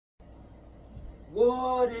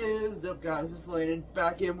What is up, guys? This is Landon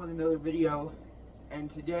back in with another video,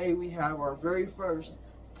 and today we have our very first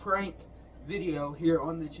prank video here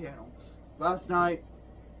on the channel. Last night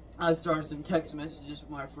I started some text messages with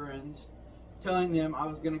my friends telling them I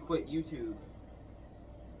was going to quit YouTube,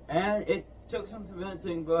 and it took some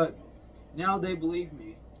convincing, but now they believe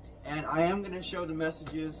me, and I am going to show the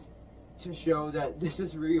messages to show that this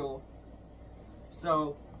is real.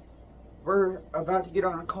 So we're about to get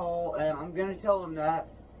on a call, and I'm gonna tell them that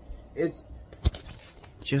it's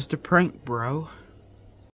just a prank, bro.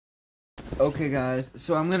 Okay, guys,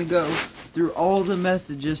 so I'm gonna go through all the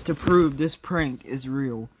messages to prove this prank is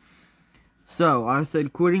real. So, I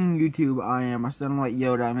said quitting YouTube, I sound like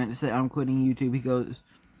Yoda, I meant to say I'm quitting YouTube. He goes,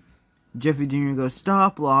 Jeffy Jr. goes,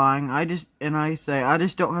 stop lying, and I say, I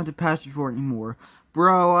just don't have the passion for it anymore.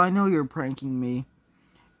 Bro, I know you're pranking me.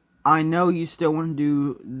 I know you still want to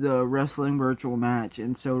do the wrestling virtual match,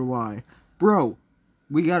 and so do I. Bro,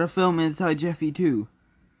 we gotta film Inside Jeffy too.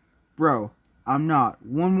 Bro, I'm not.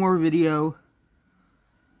 One more video.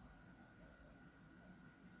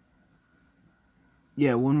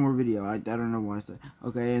 Yeah, one more video. I don't know why I said.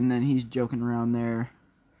 Okay, and then he's joking around there.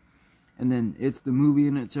 And then it's the movie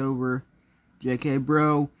and it's over. JK,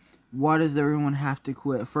 bro. Why does everyone have to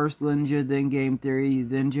quit? First Linja, then Game Theory,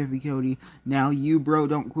 then Jeffy Cody. Now you, bro,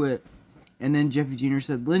 don't quit. And then Jeffy Jr.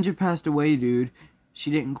 said, Linja passed away, dude.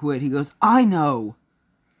 She didn't quit. He goes, I know.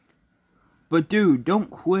 But, dude, don't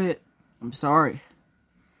quit. I'm sorry.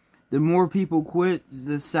 The more people quit,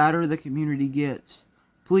 the sadder the community gets.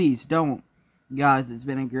 Please, don't. Guys, it's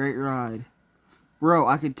been a great ride. Bro,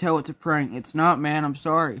 I could tell it's a prank. It's not, man. I'm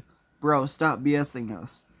sorry. Bro, stop BSing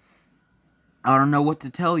us. I don't know what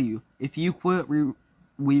to tell you. If you quit,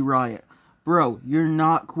 we riot. Bro, you're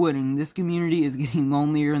not quitting. This community is getting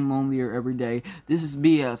lonelier and lonelier every day. This is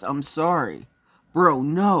BS. I'm sorry. Bro,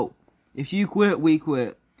 no. If you quit, we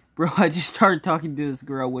quit. Bro, I just started talking to this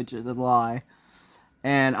girl, which is a lie.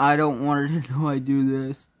 And I don't want her to know I do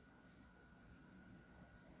this.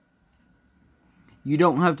 You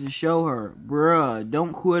don't have to show her. Bruh,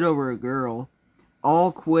 don't quit over a girl.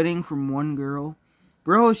 All quitting from one girl.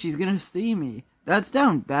 Bro, she's gonna see me. That's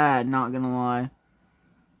down bad, not gonna lie.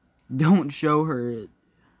 Don't show her it.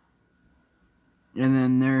 And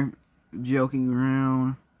then they're joking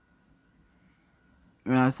around.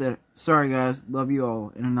 And I said, sorry guys, love you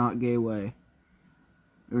all, in a not gay way.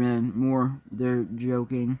 And then more, they're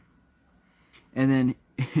joking. And then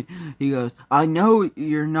he goes, I know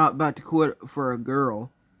you're not about to quit for a girl.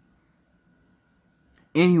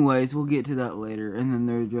 Anyways, we'll get to that later. And then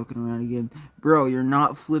they're joking around again. Bro, you're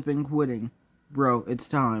not flipping quitting. Bro, it's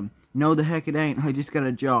time. No, the heck it ain't. I just got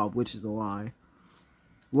a job, which is a lie.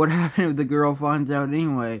 What happened if the girl finds out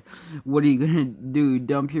anyway? What are you gonna do?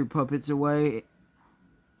 Dump your puppets away?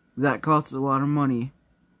 That costs a lot of money.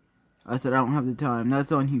 I said, I don't have the time.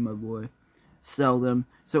 That's on you, my boy. Sell them.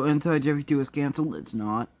 So Inside Jeffy 2 is canceled? It's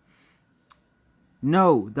not.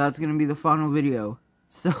 No, that's gonna be the final video.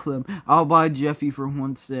 Sell them. I'll buy Jeffy for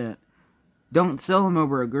 1 cent. Don't sell him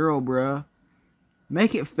over a girl, bruh.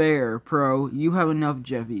 Make it fair, pro. You have enough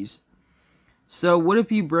Jeffys. So, what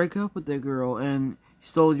if you break up with the girl and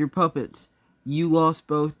stole your puppets? You lost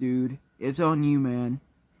both, dude. It's on you, man.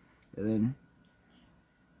 And then,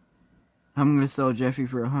 I'm gonna sell Jeffy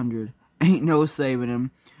for 100. Ain't no saving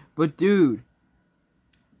him. But, dude,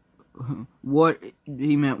 what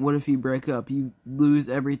he meant, what if you break up? You lose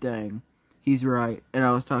everything. He's right. And I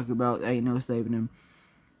was talking about ain't no saving him.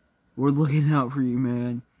 We're looking out for you,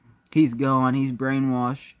 man. He's gone. He's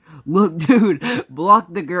brainwashed. Look, dude. Block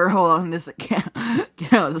the girl on this account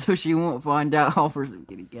so she won't find out. Offer some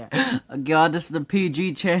kitty cat. Oh, God, this is the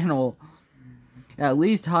PG channel. At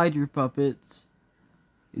least hide your puppets.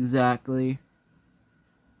 Exactly.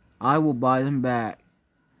 I will buy them back.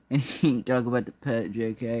 And he ain't talk about the pet,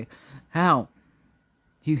 JK. How?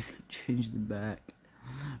 He changed the back.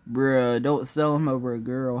 Bruh, don't sell him over a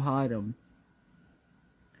girl. Hide him.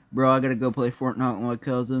 Bro, I gotta go play Fortnite with my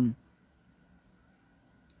cousin.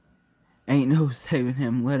 Ain't no saving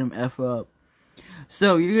him. Let him F up.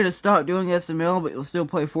 So, you're gonna stop doing SML, but you'll still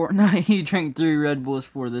play Fortnite? He drank 3 Red Bulls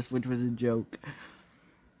for this, which was a joke.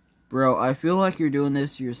 Bro, I feel like you're doing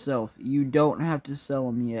this to yourself. You don't have to sell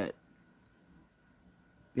him yet.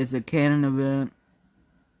 It's a canon event.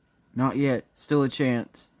 Not yet. Still a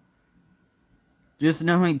chance. Just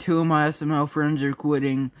knowing 2 of my SML friends are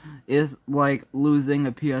quitting is like losing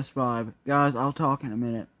a PS5. Guys, I'll talk in a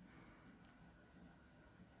minute.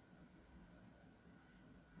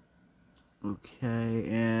 Okay,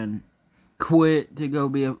 and quit to go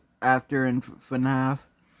be an actor in FNAF.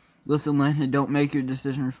 Listen, Landon, don't make your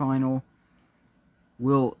decision final.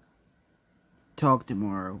 We'll talk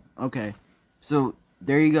tomorrow. Okay, so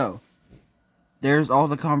there you go. There's all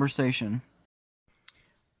the conversation.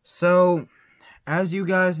 So, as you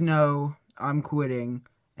guys know, I'm quitting,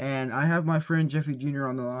 and I have my friend Jeffy Jr.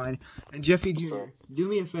 on the line. And Jeffy Jr., do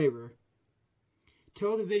me a favor.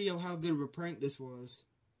 Tell the video how good of a prank this was.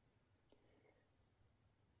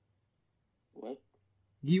 What?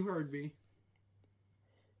 You heard me.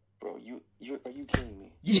 Bro, are you kidding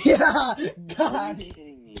me? Yeah! God! Are you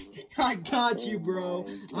kidding me? I got you, bro.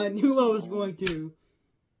 I knew I was going to.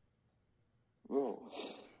 Bro.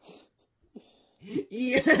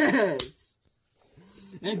 Yes!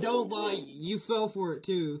 And don't lie, you fell for it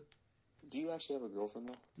too. Do you actually have a girlfriend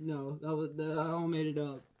though? No, I all made it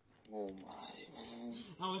up. Oh my, man.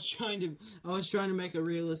 I was trying to make a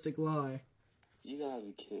realistic lie. You gotta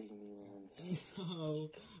be kidding me, man.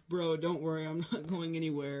 No, bro, don't worry, I'm not going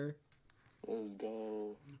anywhere. Let's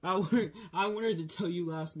go. I wanted to tell you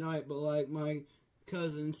last night, but like my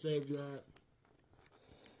cousin saved that.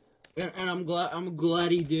 And I'm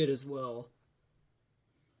glad he did as well.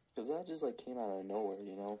 Cause that just like came out of nowhere,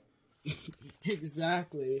 you know?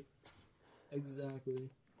 Exactly.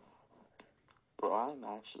 Bro, I'm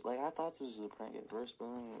actually, like, I thought this was a prank at first, but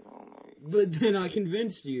then, oh my. But then I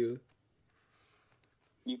convinced you.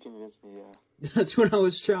 You convinced me, yeah. That's what I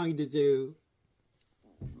was trying to do.